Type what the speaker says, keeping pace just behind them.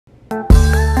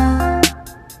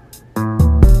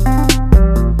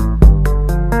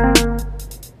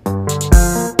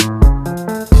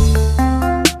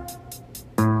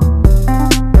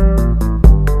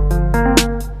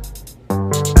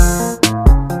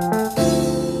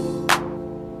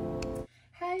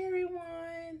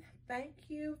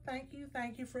thank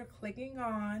you for clicking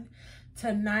on.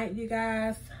 Tonight, you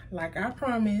guys, like I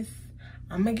promised,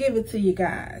 I'm gonna give it to you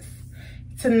guys.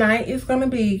 Tonight is gonna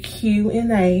be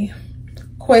Q&A,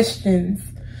 questions,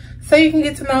 so you can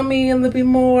get to know me a little bit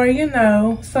more, you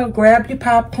know. So grab your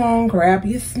popcorn, grab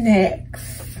your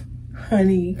snacks,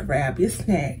 honey, grab your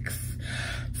snacks.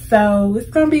 So it's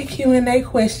gonna be Q&A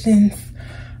questions,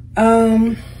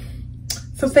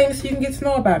 some things you can get to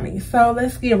know about me. So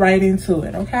let's get right into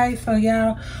it, okay? So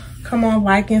y'all, come on,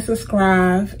 like and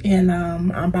subscribe, and I'm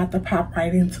about to pop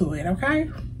right into it, okay?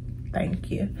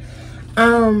 Thank you.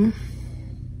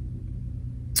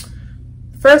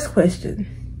 First question: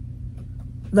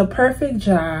 the perfect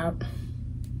job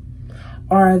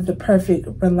or the perfect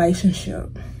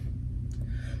relationship?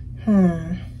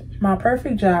 My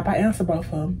perfect job, I answer both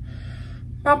of them.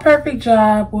 My perfect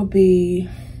job would be,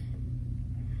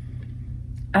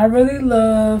 I really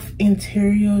love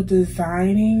interior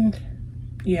designing.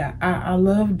 Yeah, I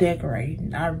love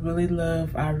decorating. I really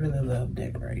love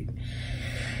decorating.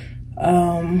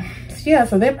 Yeah,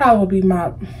 so that probably would be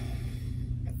my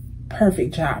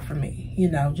perfect job for me. You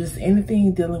know, just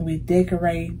anything dealing with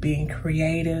decorate, being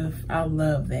creative. I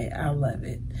love that. I love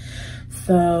it.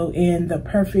 So in the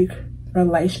perfect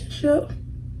relationship,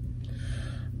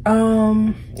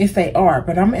 it's they are,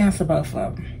 but I'm gonna answer both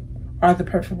of them. Are the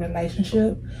perfect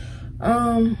relationship,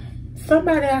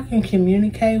 somebody I can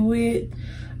communicate with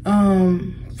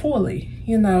fully,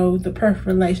 you know, the perfect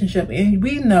relationship. And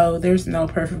we know there's no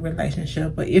perfect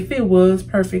relationship, but if it was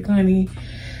perfect, honey,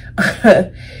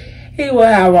 he will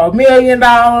have $1 million.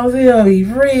 He'll be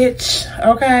rich,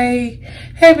 okay?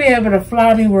 He'll be able to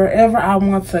fly me wherever I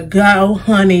want to go,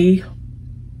 honey.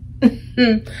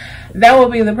 That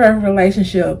would be the perfect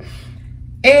relationship.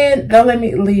 And don't let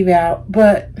me leave out,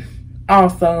 but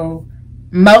also,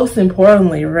 most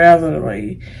importantly,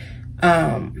 regularly,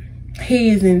 he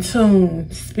is in tune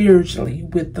spiritually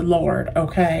with the Lord,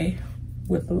 okay?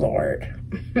 With the Lord.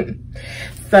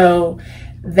 So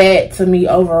that, to me,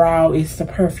 overall, is the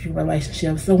perfect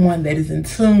relationship. Someone that is in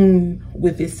tune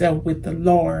with itself, with the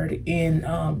Lord, and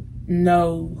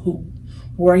know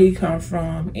where he comes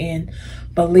from, and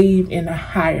believe in a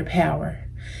higher power,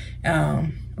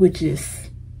 which is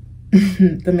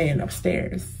the man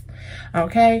upstairs.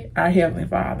 Okay, our Heavenly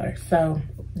Father. So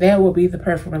that will be the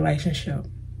perfect relationship.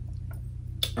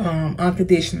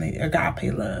 Unconditionally,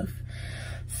 agape love.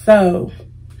 So,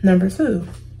 number 2.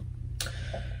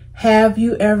 Have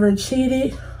you ever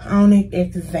cheated on an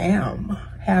exam?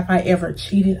 Have I ever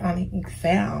cheated on an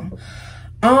exam?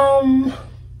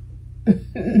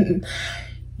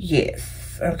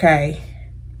 Yes, okay.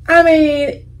 I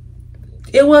mean,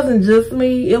 it wasn't just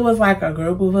me. It was like a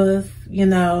group of us, you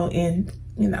know, and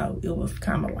you know, it was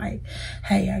kind of like,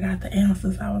 hey, I got the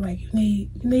answers. I was like, you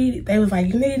need it. They was like,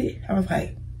 you need it. I was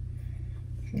like,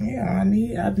 yeah, I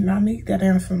need that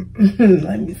answer.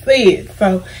 Let me see it.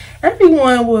 So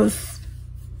everyone was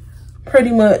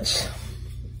pretty much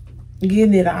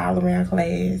getting it all around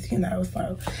class, you know.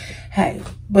 So, hey,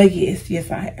 but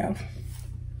yes, I have.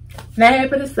 Not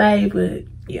happy to say, but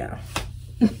yeah.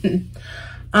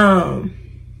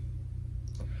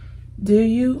 Do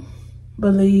you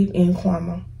believe in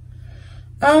karma?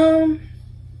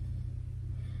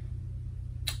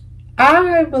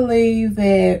 I believe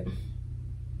that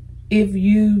if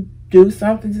you do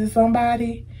something to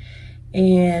somebody,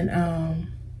 and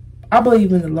I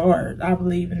believe in the Lord, I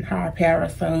believe in higher power,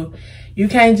 so you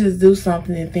can't just do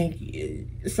something and think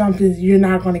you're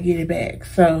not going to get it back.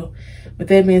 So with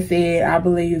that being said, I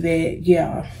believe that,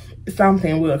 yeah,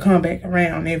 something will come back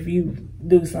around if you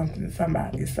do something to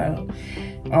somebody, so,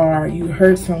 or you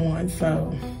hurt someone.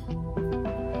 So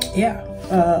yeah.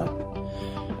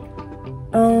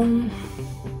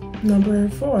 Number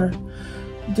 4,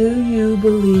 do you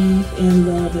believe in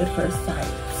love at first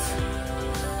sight?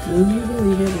 Do you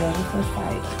believe in love at first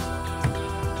sight?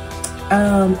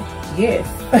 Yes.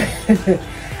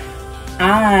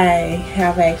 I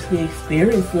have actually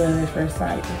experienced love at first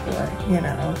sight before, you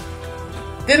know.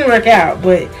 Didn't work out,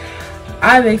 but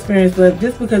I've experienced love.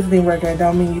 Just because it didn't work out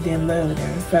don't mean you didn't love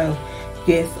them. So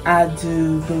yes, I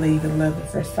do believe in love at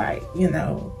first sight. You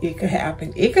know, it could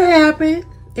happen. It could happen.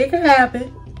 It could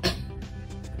happen.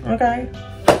 Okay.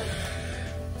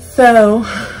 So,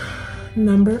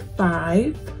 number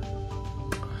 5.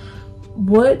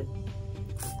 What's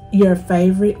your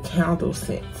favorite candle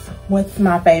scent? What's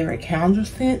my favorite candle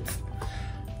scent?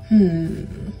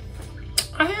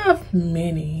 I have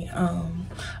many.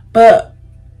 But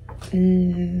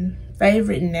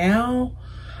favorite now,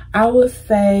 I would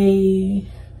say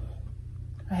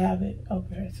I have it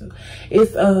over here too.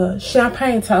 It's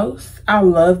champagne toast. I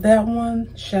love that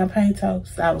one. Champagne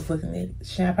toast. I was looking at it.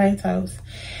 Champagne toast.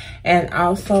 And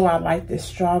also I like this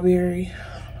strawberry.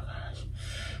 Oh my gosh.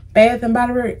 Bath and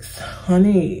Body Works.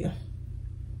 Honey.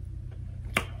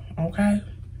 Okay.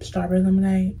 Strawberry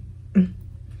lemonade.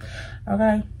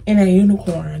 Okay. And a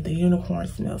unicorn. The unicorn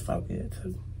smells so good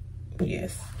too.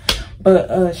 Yes.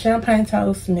 But champagne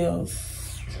toast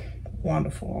smells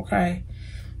wonderful. Okay.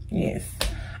 Yes.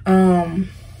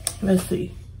 Let's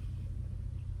see.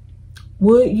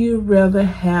 Would you rather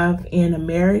have an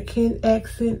American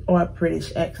accent or a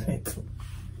British accent?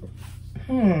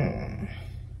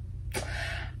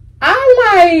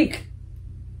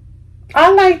 I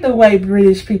like the way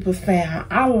British people sound.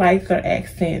 I like their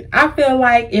accent. I feel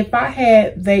like if I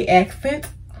had their accent,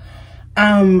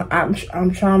 I'm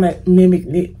trying to mimic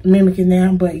it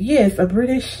now, but yes, a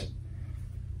British.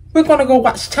 We're gonna go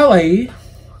watch telly.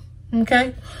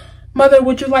 Okay, Mother,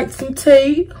 would you like some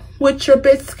tea with your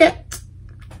biscuit?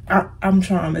 I'm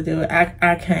trying to do it.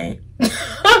 I can't.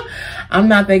 I'm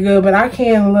not that good, but I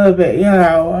can a little bit. You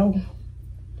know,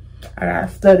 I gotta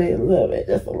study a little bit,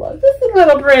 just a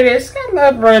little British. I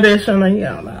love British, and you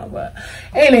don't know, but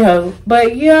anyhow,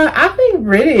 but yeah, I think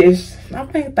British. I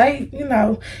think they, you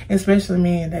know, especially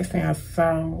men, they sound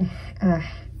so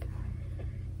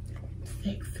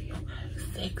sexy. Okay,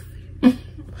 sexy.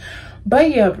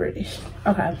 But yeah, British.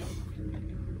 Okay,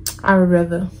 I would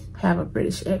rather have a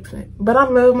British accent, but I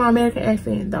love my American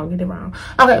accent. Don't get it wrong.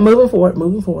 Okay, moving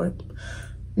forward.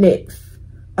 Next.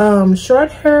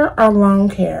 Short hair or long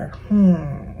hair?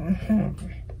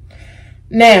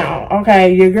 Now,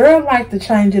 okay, your girl like to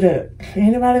change it up.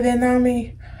 Anybody that know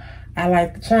me, I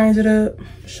like to change it up.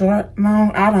 Short,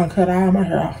 long. I done cut all my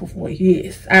hair off before.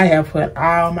 Yes, I have put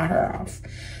all my hair off.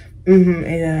 And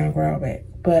then grow back.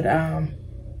 But I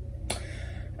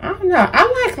don't know.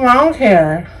 I like long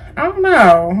hair. I don't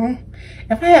know.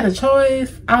 If I had a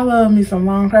choice, I love me some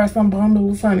long hair, some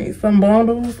bundles, honey. Some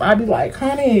bundles. I'd be like,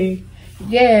 honey.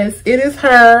 Yes, it is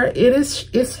her. It's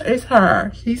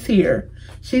her. She's here.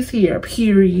 She's here.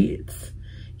 Period.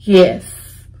 Yes.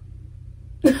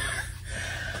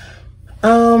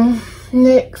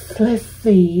 Next, let's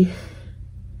see.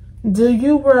 Do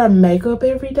you wear makeup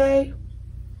every day?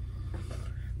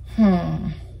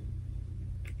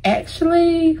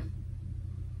 Actually,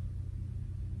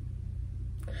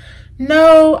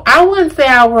 no, I wouldn't say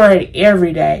I wear it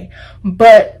every day,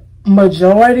 but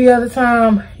majority of the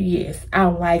time, yes, I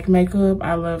like makeup.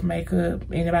 I love makeup.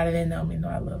 Anybody that know me know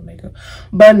I love makeup.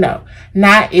 But no,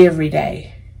 not every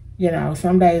day. You know,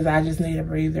 some days I just need a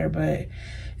breather, but,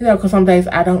 you know, because some days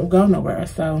I don't go nowhere.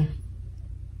 So,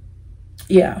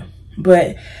 yeah.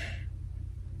 But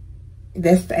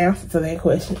that's the answer to that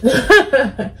question.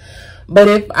 But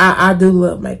if I do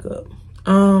love makeup.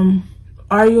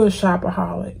 Are you a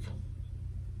shopaholic?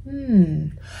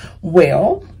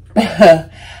 Well, a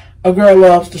girl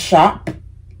loves to shop,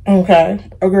 okay?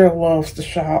 A girl loves to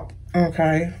shop,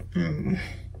 okay?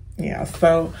 Yeah,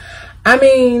 so, I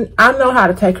mean, I know how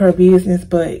to take her business,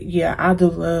 but yeah, I do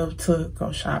love to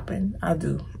go shopping. I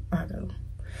do. But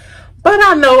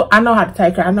I know how to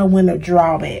take her. I know when to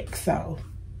draw back, so.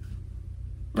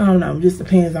 I don't know, it just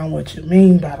depends on what you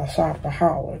mean by the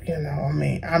shopaholic, you know? I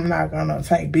mean, I'm not gonna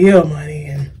take bill money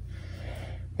and,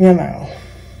 you know.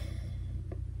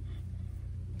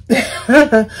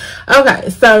 Okay,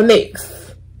 so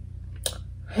next.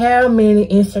 How many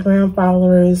Instagram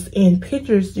followers and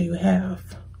pictures do you have?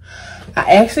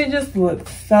 I actually just looked.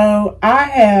 So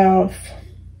I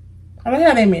don't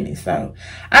have that many. So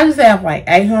I just have like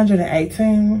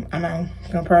 818. I know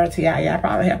compared to y'all, I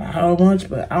probably have a whole bunch,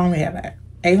 but I only have like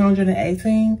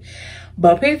 818.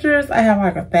 But pictures, I have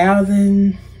like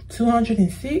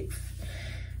 1,206.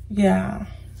 Yeah.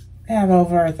 I have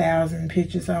over 1,000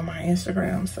 pictures on my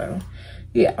Instagram, so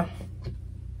yeah.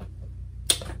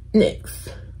 Next,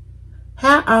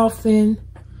 how often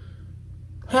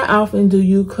do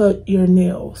you cut your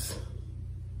nails?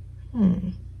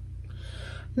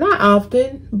 Not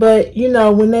often, but you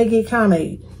know, when they get kind of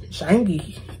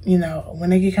janky, you know,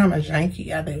 when they get kind of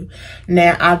janky, I do.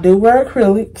 Now, I do wear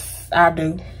acrylics. I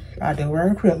do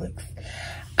wear acrylics.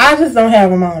 I just don't have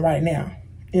them on right now.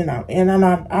 You know, and I'm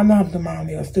not doing my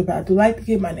nails too, but I do like to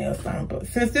get my nails done. But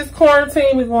since this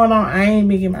quarantine is going on, I ain't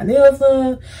been getting my nails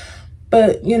done.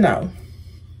 But, you know,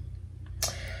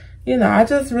 I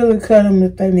just really cut them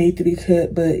if they need to be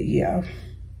cut. But, yeah.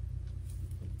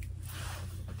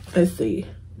 Let's see.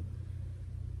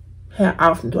 How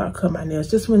often do I cut my nails?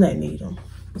 Just when they need them.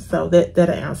 So, that'll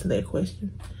answer that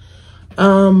question.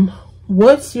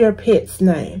 What's your pet's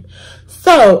name?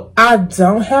 So, I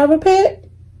don't have a pet.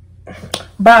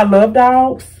 But I love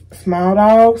dogs, small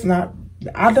dogs. Not,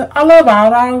 I love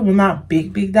all dogs, but not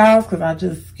big dogs, because I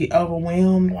just get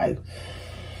overwhelmed. Like,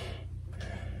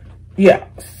 yeah.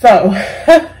 So,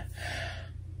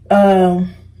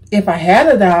 if I had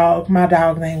a dog, my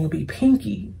dog name would be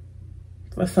Pinky.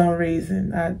 For some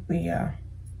reason,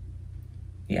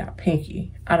 yeah,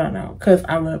 Pinky. I don't know, because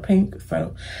I love pink.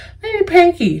 So, maybe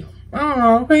Pinky. I don't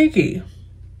know, Pinky.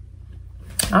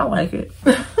 I like it.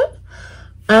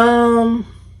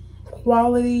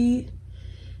 Quality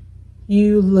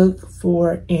you look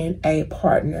for in a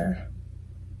partner.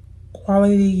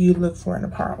 Quality you look for in a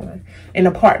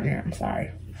partner. I'm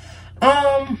sorry.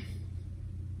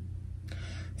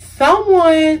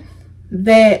 Someone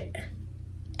that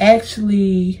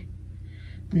actually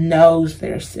knows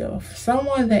their self.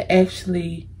 Someone that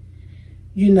actually,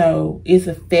 you know, is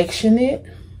affectionate.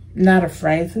 Not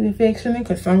afraid to be affectionate,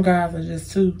 because some guys are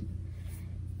just too,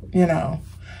 you know.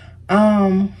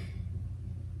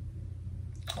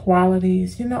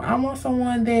 Qualities, you know, I want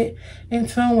someone that in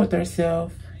tune with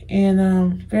herself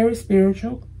and very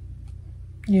spiritual.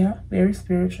 Yeah, very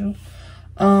spiritual.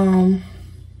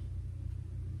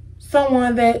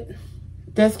 Someone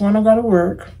that's gonna go to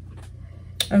work.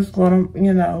 That's gonna,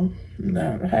 you know,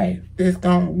 hey, that's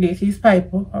gonna get his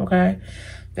paper, okay?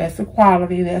 That's a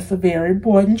quality. That's a very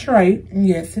important trait.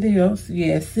 Yes, it is.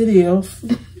 Yes, it is.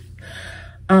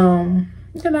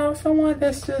 You know, someone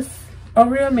that's just a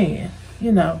real man,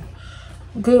 you know,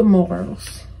 good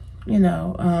morals, you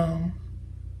know,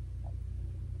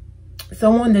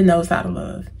 someone that knows how to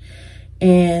love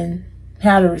and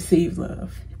how to receive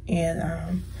love.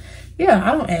 And, yeah,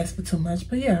 I don't ask for too much,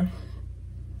 but yeah.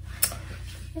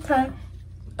 Okay.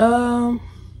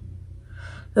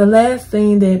 The last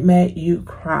thing that made you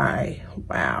cry.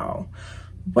 Wow.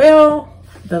 Well,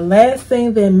 the last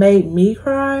thing that made me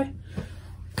cry,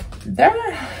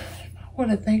 what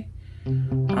I think,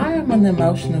 I am an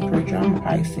emotional creature. I'm a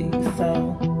Pisces,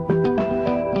 so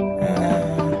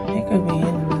it could be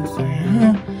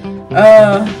anything.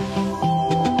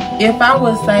 If I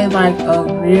would say like a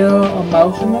real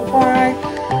emotional cry,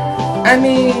 I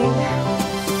mean,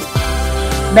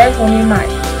 that's when me my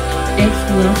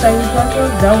ex-fiance was like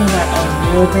that was like a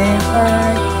real bad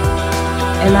cry.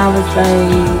 And I would say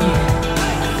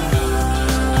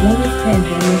when this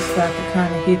pandemic started to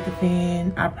kind of hit the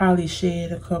fan, I probably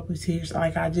shed a couple of tears.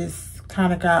 Like, I just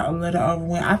kind of got a little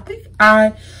overwhelmed. I think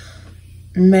I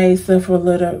may suffer a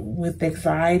little with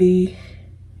anxiety,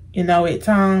 you know, at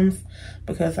times,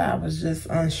 because I was just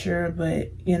unsure, but,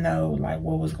 you know, like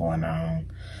what was going on,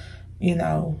 you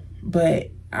know. But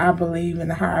I believe in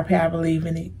the higher power. I believe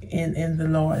in the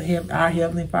Lord, our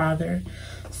Heavenly Father.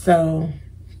 So,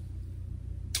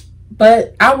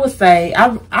 but I would say, I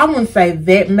wouldn't say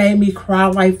that made me cry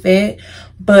like that,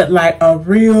 but like a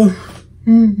real,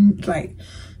 like,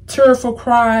 tearful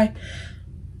cry,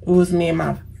 it was me and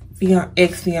my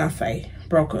ex-fiance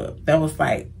broke up. That was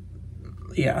like,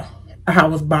 yeah, I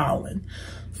was bawling.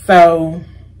 So,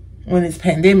 when this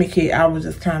pandemic hit, I was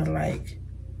just kind of like,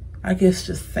 I guess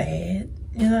just sad,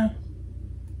 you know?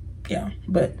 Yeah,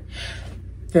 but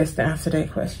that's to answer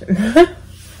that question.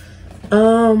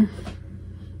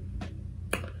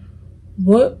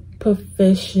 What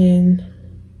profession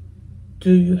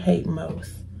do you hate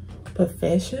most?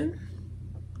 Profession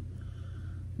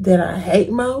that I hate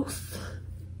most?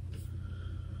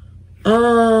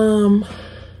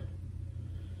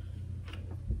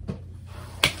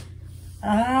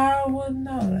 I wouldn't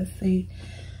know. Let's see.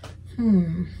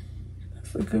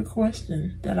 That's a good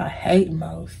question. That I hate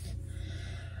most.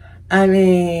 I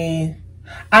mean,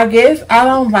 I guess I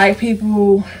don't like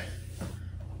people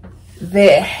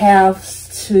that have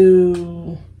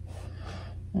to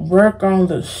work on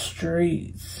the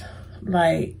streets,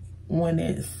 like when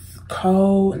it's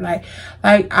cold. Like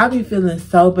I be feeling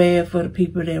so bad for the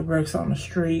people that works on the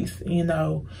streets, you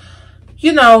know,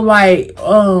 like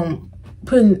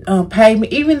putting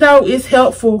pavement, even though it's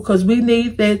helpful because we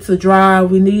need that to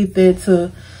drive, we need that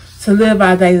to live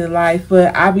our daily life.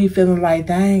 But I be feeling like,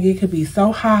 dang, it could be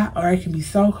so hot or it can be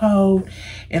so cold,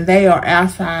 and they are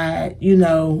outside, you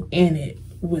know, in it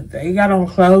with, they got on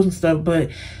clothes and stuff, but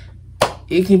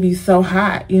it can be so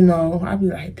hot, you know. I be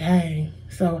like, dang.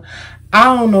 So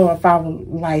I don't know if I would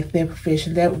like that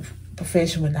profession. That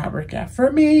profession would not work out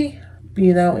for me,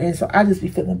 you know. And so I just be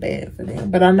feeling bad for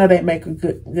them. But I know they make a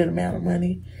good amount of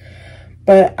money.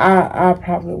 But I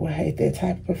probably would hate that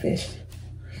type of profession.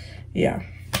 Yeah.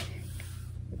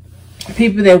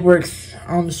 People that works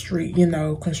on the street, you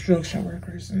know, construction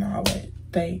workers and all that.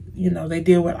 They, you know, they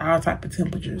deal with all type of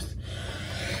temperatures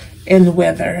and the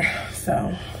weather.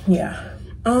 So, yeah.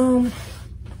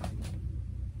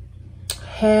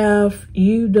 have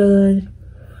you done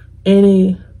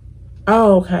any,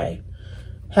 oh, okay.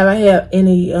 Have I had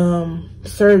any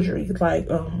surgery, like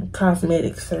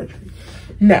cosmetic surgery?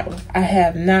 No, I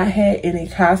have not had any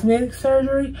cosmetic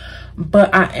surgery,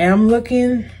 but I am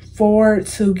looking forward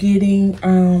to getting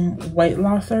weight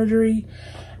loss surgery.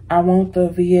 I want the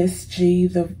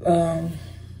VSG, the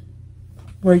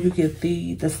where you get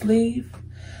the sleeve.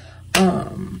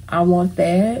 I want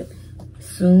that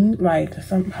soon, like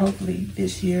hopefully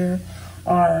this year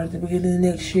or the beginning of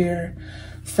next year.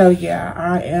 So yeah,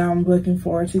 I am looking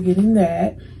forward to getting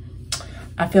that.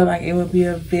 I feel like it would be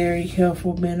a very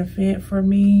helpful benefit for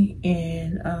me.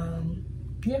 And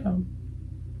yeah.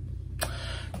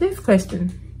 Next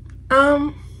question.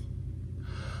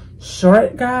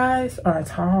 Short guys or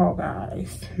tall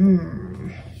guys?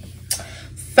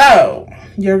 So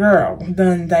your girl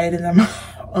done dated them.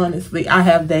 Honestly, I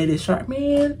have dated short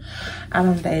men. I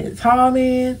done dated tall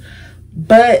men.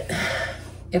 But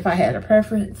if I had a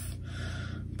preference,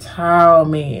 tall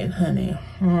men, honey.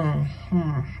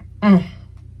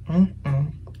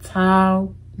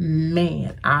 Tall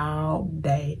man all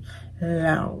day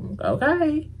long,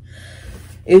 okay?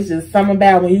 It's just something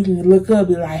about when you can look up and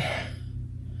be like,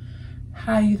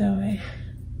 how you doing?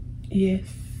 Yes.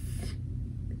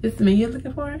 It's me you're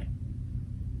looking for?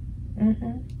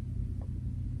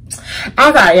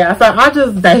 Okay, yeah, so I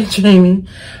just daydreaming.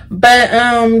 But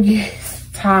yes,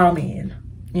 tall men.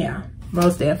 Yeah,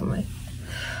 most definitely.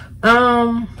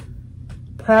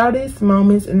 Proudest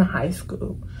moments in high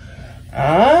school.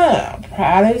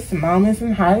 Proudest moments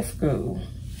in high school.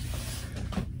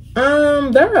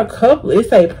 There are a couple.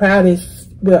 It's a proudest,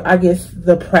 well, I guess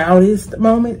the proudest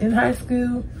moment in high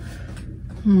school.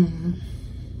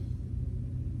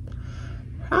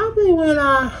 Probably when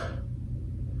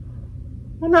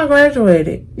I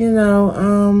graduated, you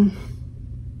know,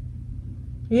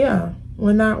 yeah,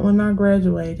 when I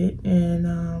graduated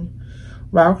and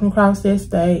walking across that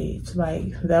stage,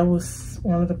 like that was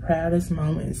one of the proudest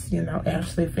moments, you know,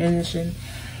 actually finishing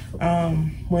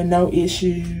with no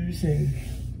issues. And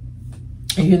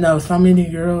you know, so many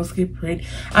girls get pregnant.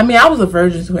 I mean, I was a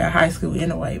virgin throughout high school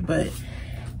anyway, but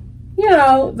you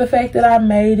know, the fact that I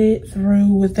made it through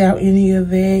without any of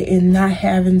that and not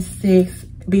having sex,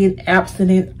 being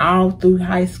abstinent all through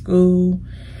high school,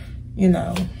 you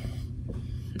know.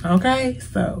 Okay,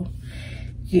 so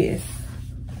yes.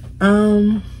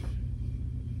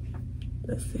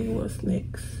 Let's see what's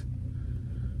next.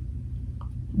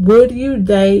 Would you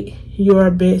date your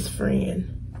best friend?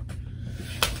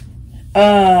 Do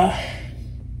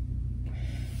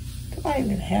I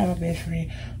even have a best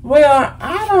friend? Well,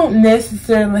 I don't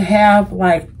necessarily have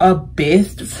like a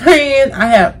best friend. I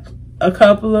have a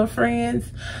couple of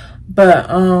friends, but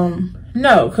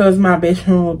no, because my best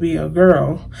friend will be a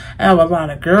girl. I have a lot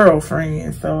of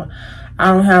girlfriends, so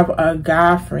I don't have a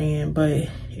guy friend. But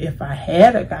if I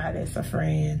had a guy that's a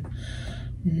friend,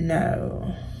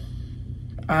 no,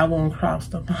 I won't cross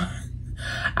the line.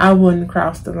 I wouldn't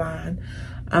cross the line.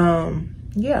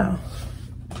 Yeah.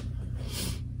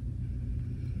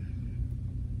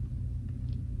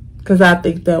 Because I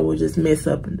think that would just mess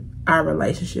up our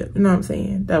relationship. You know what I'm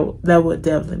saying? That would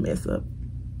definitely mess up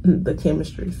the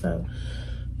chemistry. So,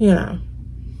 you know.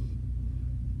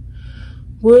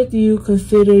 Would you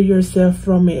consider yourself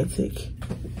romantic?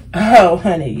 Oh,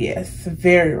 honey, yes.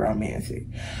 Very romantic.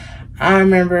 I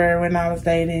remember when I was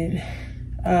dating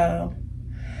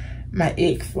my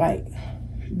ex, like,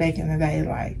 back in the day,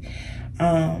 like,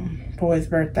 for his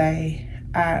birthday.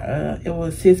 It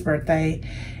was his birthday,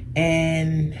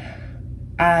 and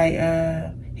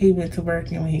he went to work,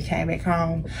 and when he came back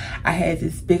home, I had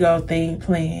this big old thing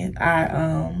planned.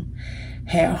 I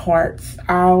had hearts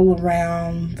all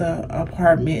around the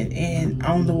apartment and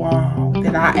on the wall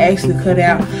that I actually cut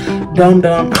out. Dumb.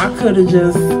 I could have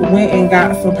just went and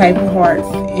got some paper hearts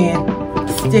and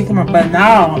stick them up, but no,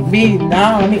 I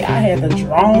had to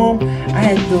draw them. I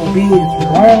had to do a big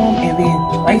draw them and then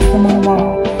place them on the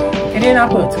wall. And then I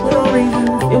put 21 reasons.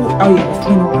 It was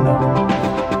 21 of them.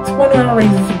 21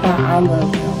 reasons why I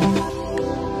love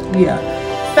him. Yeah.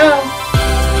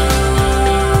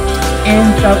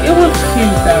 So it was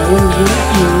cute though. It was really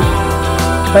cute.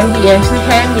 But he actually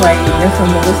came late. That's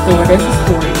another story. That's a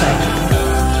story time.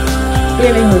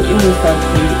 But anywho, it was so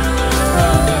cute.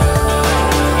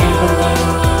 And the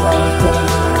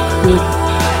good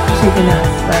chicken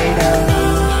Alfredo.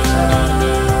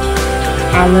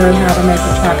 I learned how to make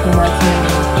a chocolate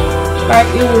martini. Like,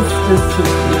 it was just too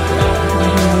cute.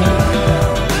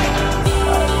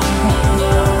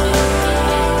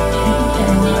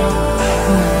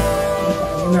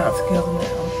 Not together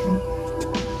now.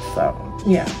 So,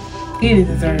 yeah, he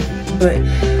deserves it. But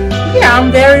yeah,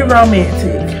 I'm very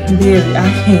romantic. Very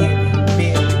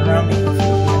romantic.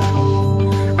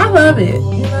 I love it.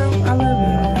 You know, I love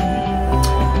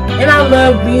it. And I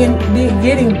love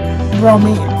getting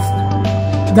romance.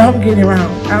 Don't get it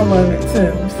wrong. I love it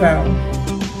too. So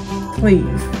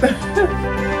please.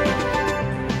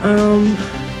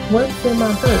 What's in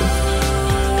my purse?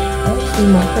 Actually,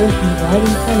 my purse is right in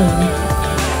front of me.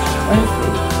 Let's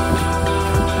see.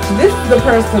 This is the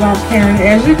purse that I'm carrying.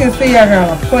 As you can see, I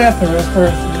got a plethora of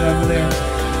purses over there,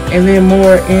 and then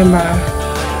more in my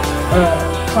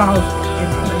closet in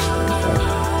my basement. So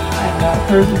I have a lot of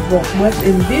purses. But what's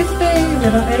in this bag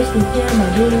that I'm actually carrying, my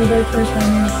jewelry bag purse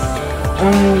right now?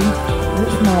 This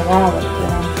is my wallet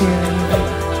that I'm carrying.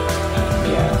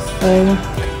 Yeah,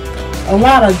 so a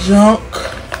lot of junk.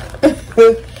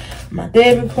 My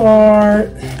debit card,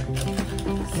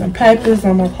 some papers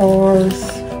on my cars,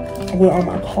 well, on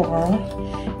my car,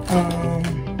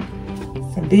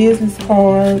 some business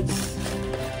cards,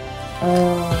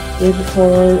 debit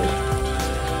card,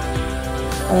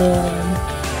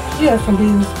 yeah, some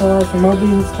business cards, some more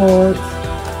business cards.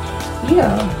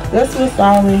 Yeah, that's what's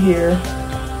all in here.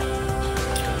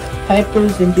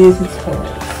 Papers and business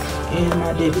cards and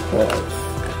my debit cards.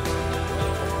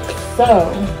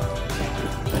 So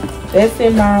that's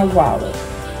in my wallet.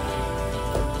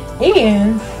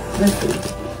 And let's see,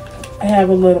 I have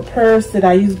a little purse that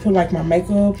I use to put like my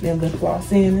makeup and lip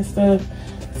gloss in and stuff.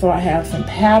 So I have some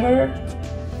powder.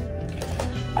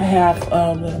 I have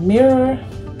a little mirror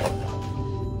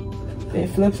that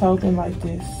flips open like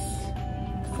this.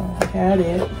 So I have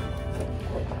it.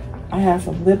 I have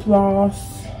some lip gloss.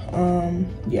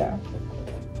 Yeah,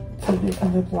 2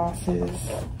 different lip glosses.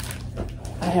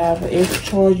 I have an extra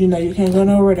charger, you know, you can't go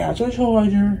nowhere without your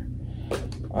charger.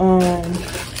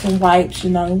 Some wipes,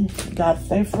 you know, gotta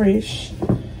stay fresh.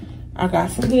 I got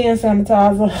some hand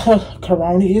sanitizer.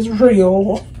 Corona is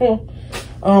real.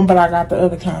 But I got the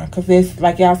other kind, because it's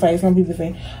like y'all say, some people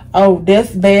say, oh, that's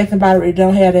Bath and Body Works,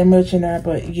 don't have that much in there,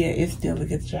 but yeah, it still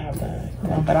gets the job done. You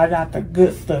know, but I got the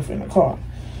good stuff in the car.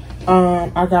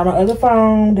 I got my other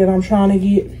phone that I'm trying to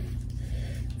get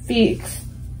fixed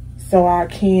so I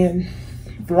can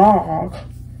vlog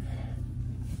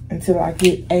until I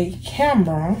get a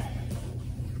camera.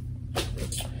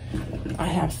 I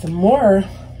have some more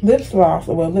lip gloss,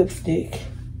 well, lipstick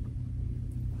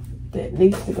that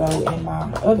needs to go in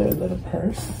my other little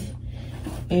purse.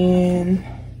 And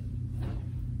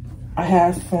I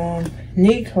have some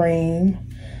knee cream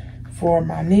for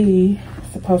my knee.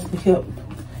 It's supposed to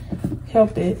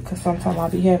help it, because sometimes I'll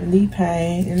be having knee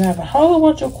pain. And I have a whole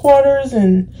bunch of quarters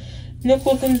and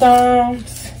nickels and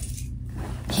dimes.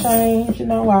 Change, you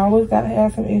know, I always gotta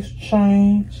have some extra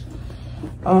change.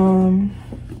 Oh,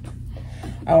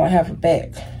 I have a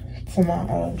back for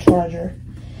my charger.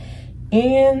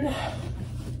 And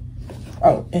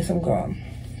oh, and some gum.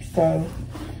 So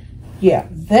yeah,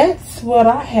 that's what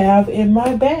I have in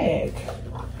my bag.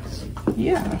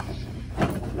 Yeah,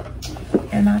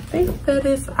 and I think that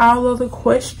is all of the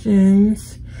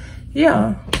questions.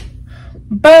 Yeah,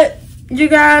 but you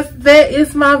guys, that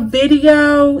is my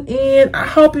video, and I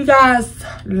hope you guys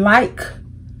like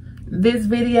this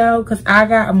video, because I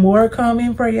got more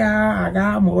coming for y'all.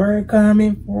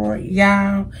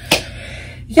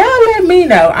 Y'all let me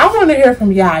know. I want to hear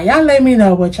from y'all. Y'all let me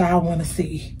know what y'all want to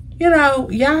see. You know,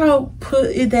 y'all put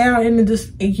it down in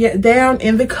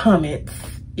the comments.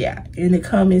 Yeah, in the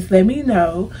comments. Let me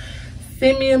know.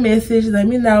 Send me a message. Let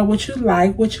me know what you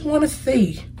like, what you want to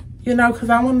see. You know, because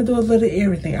I want to do a little of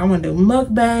everything. I want to do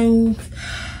mukbangs,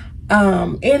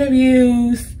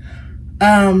 interviews,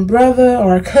 brother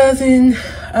or cousin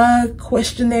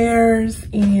questionnaires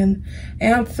and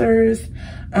answers.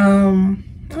 I'll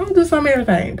do some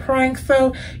everything, pranks.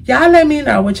 So y'all let me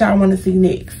know what y'all want to see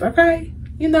next, okay?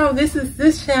 You know,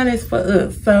 this channel is for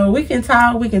us, so we can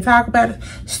talk about it.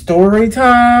 Story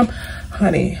time,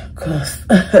 honey, cause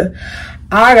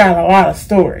I got a lot of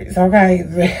stories,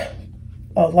 okay?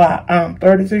 A lot. I'm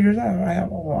 32 years old. I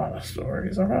have a lot of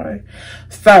stories, okay?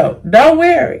 So don't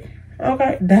worry,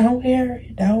 okay? Don't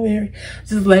worry.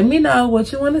 Just let me know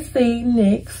what you want to see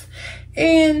next,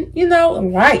 and you know,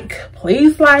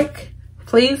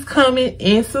 please comment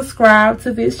and subscribe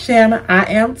to this channel. I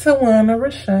am Tawana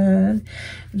Rashawn.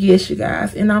 Yes, you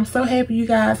guys. And I'm so happy you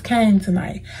guys came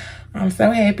tonight. I'm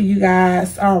so happy you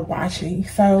guys are watching.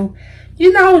 So,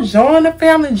 you know, join the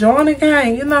family, join the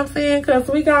gang. You know what I'm saying? Because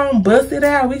we gonna bust it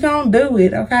out. We gonna do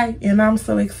it, okay? And I'm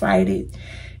so excited.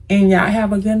 And y'all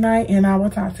have a good night. And I will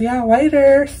talk to y'all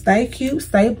later. Stay cute,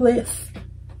 stay blessed,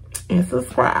 and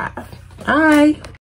subscribe. Bye.